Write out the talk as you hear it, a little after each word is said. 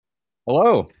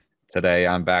Hello. Today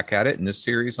I'm back at it in this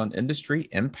series on industry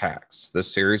impacts. This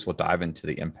series will dive into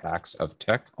the impacts of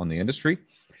tech on the industry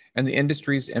and the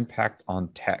industry's impact on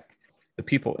tech, the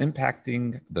people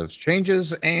impacting those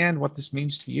changes, and what this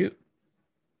means to you.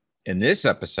 In this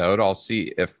episode, I'll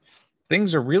see if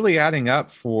things are really adding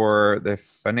up for the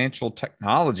financial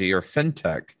technology or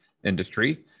fintech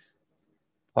industry,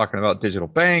 talking about digital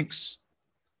banks,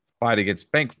 fight against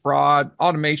bank fraud,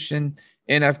 automation,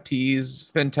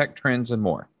 NFTs, fintech trends, and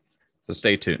more. So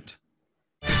stay tuned.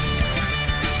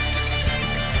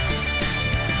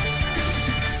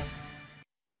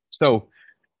 So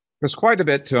there's quite a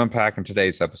bit to unpack in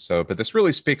today's episode, but this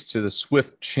really speaks to the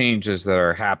swift changes that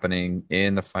are happening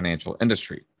in the financial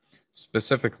industry,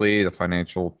 specifically the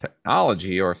financial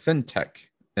technology or fintech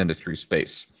industry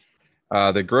space.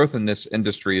 The growth in this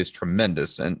industry is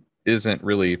tremendous and isn't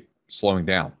really slowing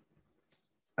down.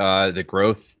 The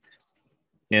growth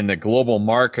in the global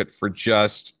market for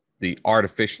just the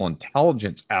artificial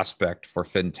intelligence aspect for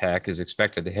fintech is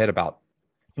expected to hit about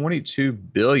 $22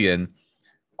 billion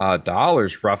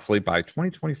roughly by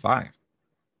 2025.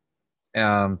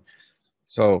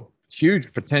 So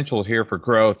huge potential here for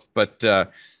growth. But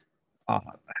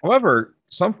however,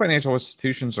 some financial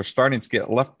institutions are starting to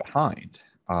get left behind.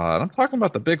 And I'm talking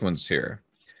about the big ones here.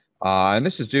 And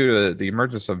this is due to the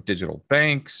emergence of digital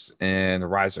banks and the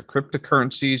rise of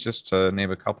cryptocurrencies, just to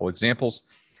name a couple examples.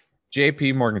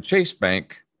 JP Morgan Chase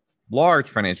Bank, large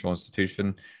financial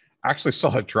institution, actually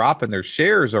saw a drop in their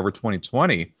shares over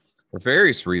 2020 for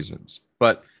various reasons.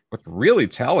 But what's really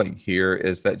telling here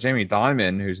is that Jamie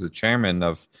Dimon, who's the chairman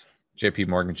of JP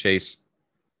Morgan Chase,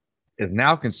 is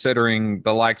now considering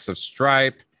the likes of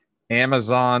Stripe,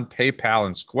 Amazon, PayPal,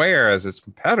 and Square as its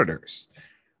competitors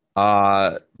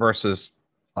versus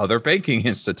other banking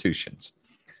institutions.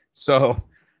 So,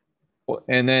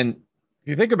 and then if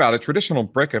you think about it, traditional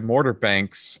brick and mortar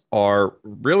banks are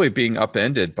really being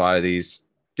upended by these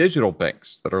digital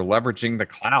banks that are leveraging the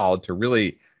cloud to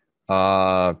really,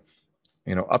 upscale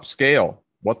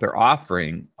what they're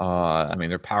offering.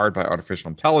 They're powered by artificial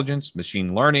intelligence,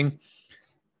 machine learning.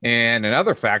 And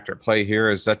another factor at play here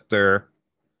is that they're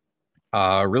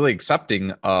really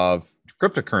accepting of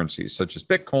cryptocurrencies such as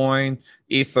Bitcoin,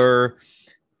 Ether,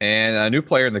 and a new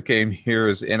player in the game here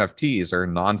is NFTs, or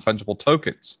non-fungible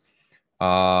tokens,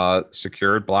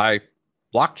 secured by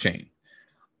blockchain.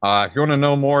 If you want to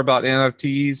know more about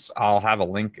NFTs, I'll have a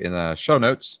link in the show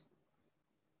notes.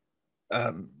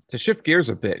 To shift gears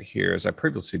a bit here, as I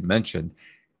previously mentioned,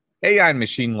 AI and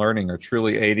machine learning are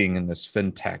truly aiding in this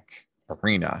fintech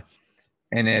arena.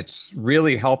 And it's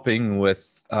really helping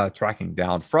with tracking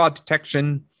down fraud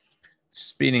detection,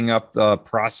 speeding up the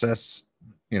process,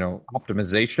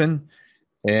 optimization,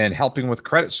 and helping with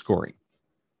credit scoring.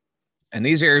 And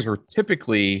these areas were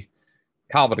typically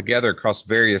cobbled together across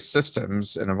various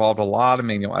systems and involved a lot of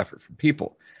manual effort from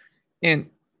people. And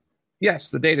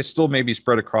yes, the data still may be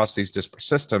spread across these disparate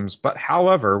systems, but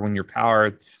however, when you're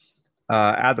powered,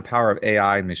 add the power of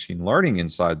AI and machine learning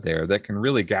inside there that can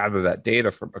really gather that data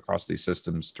from across these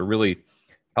systems to really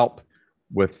help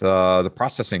with the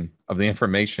processing of the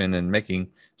information and making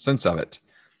sense of it.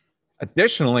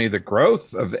 Additionally, the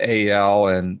growth of AL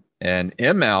and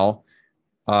ML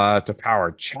to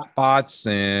power chatbots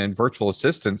and virtual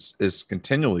assistants is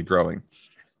continually growing.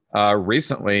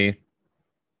 Recently,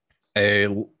 a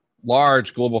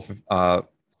large global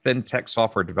fintech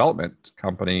software development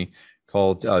company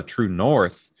called True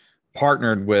North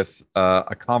partnered with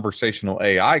a conversational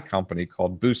AI company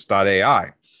called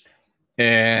Boost.ai.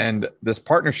 And this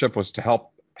partnership was to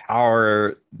help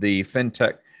power the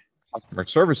fintech customer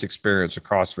service experience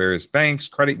across various banks,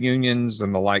 credit unions,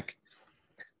 and the like.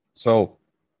 So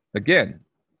again,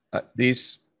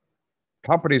 these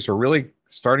companies are really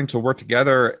starting to work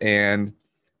together and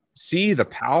see the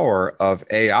power of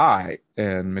AI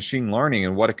and machine learning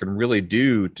and what it can really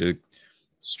do to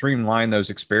streamline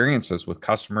those experiences with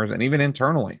customers and even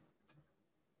internally.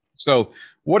 So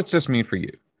what does this mean for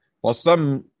you? Well,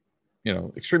 some,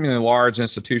 extremely large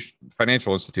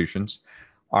financial institutions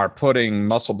are putting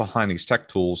muscle behind these tech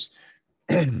tools.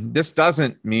 This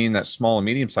doesn't mean that small and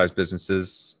medium-sized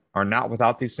businesses are not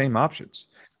without these same options.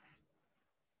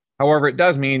 However, it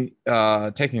does mean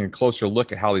taking a closer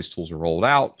look at how these tools are rolled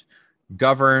out,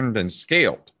 governed, and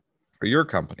scaled for your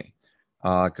company,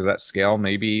 because that scale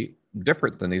may be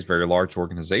different than these very large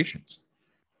organizations.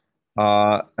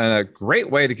 And a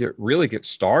great way to really get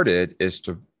started is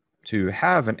to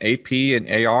have an AP and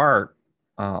AR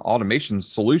automation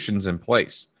solutions in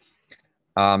place.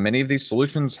 Many of these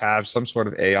solutions have some sort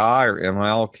of AI or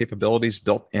ML capabilities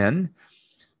built in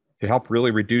to help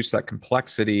really reduce that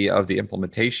complexity of the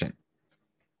implementation.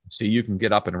 so you can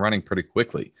get up and running pretty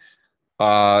quickly.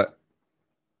 Uh,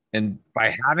 and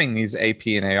by having these AP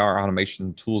and AR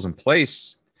automation tools in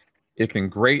place, it can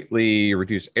greatly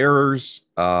reduce errors,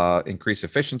 increase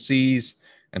efficiencies,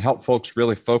 and help folks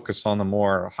really focus on the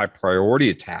more high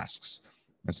priority tasks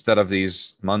instead of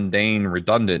these mundane,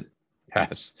 redundant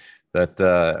tasks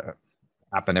that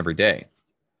happen every day.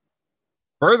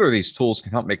 Further, these tools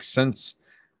can help make sense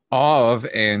of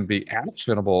and be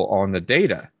actionable on the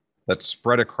data that's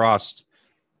spread across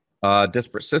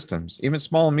disparate systems. Even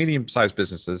small and medium sized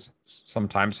businesses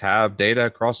sometimes have data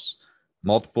across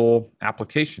multiple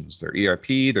applications, their ERP,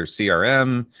 their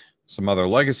CRM, some other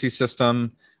legacy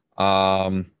system,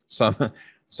 some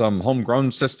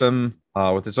homegrown system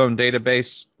with its own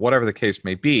database, whatever the case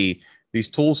may be. These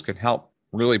tools can help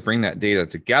really bring that data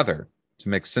together to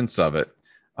make sense of it,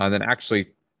 and then actually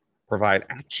provide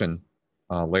action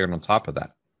layered on top of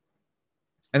that.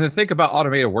 And then think about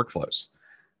automated workflows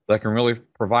that can really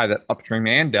provide that upstream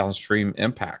and downstream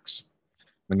impacts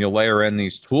when you layer in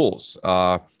these tools.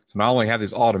 To not only have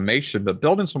these automation, but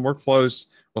building some workflows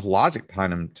with logic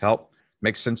behind them to help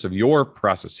make sense of your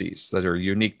processes that are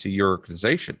unique to your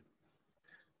organization.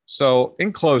 So,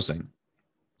 in closing,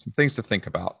 some things to think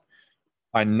about.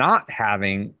 By not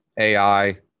having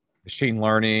AI, machine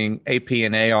learning, AP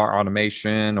and AR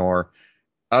automation, or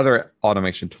other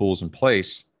automation tools in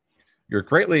place, you're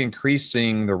greatly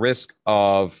increasing the risk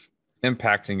of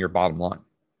impacting your bottom line.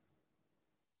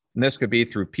 And this could be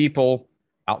through people,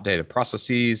 outdated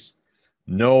processes,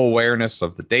 no awareness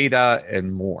of the data,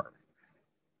 and more.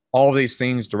 All of these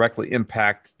things directly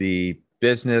impact the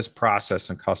business process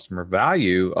and customer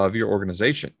value of your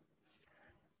organization.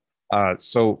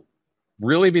 So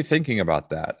really be thinking about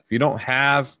that. If you don't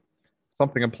have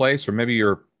something in place, or maybe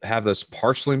you have this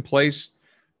partially in place,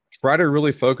 try to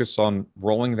really focus on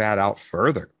rolling that out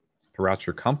further throughout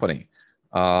your company,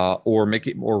 or make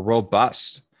it more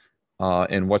robust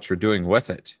in what you're doing with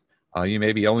it. You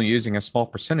may be only using a small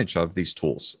percentage of these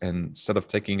tools instead of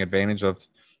taking advantage of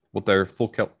what their full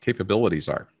capabilities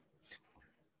are.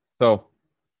 So,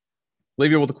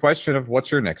 leave you with the question of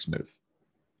what's your next move?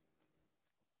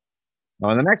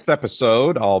 Now, in the next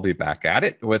episode, I'll be back at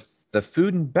it with the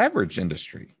food and beverage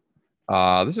industry.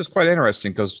 This is quite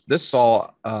interesting because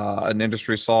an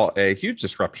industry saw a huge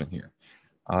disruption here.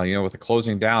 With the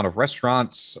closing down of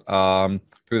restaurants through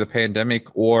the pandemic,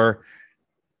 or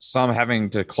some having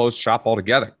to close shop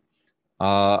altogether.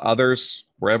 Others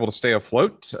were able to stay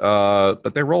afloat,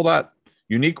 but they rolled out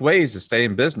unique ways to stay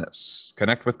in business,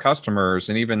 connect with customers,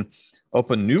 and even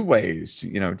open new ways,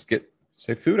 to get,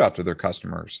 say, food out to their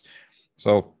customers.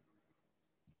 So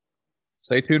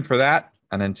stay tuned for that.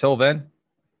 And until then,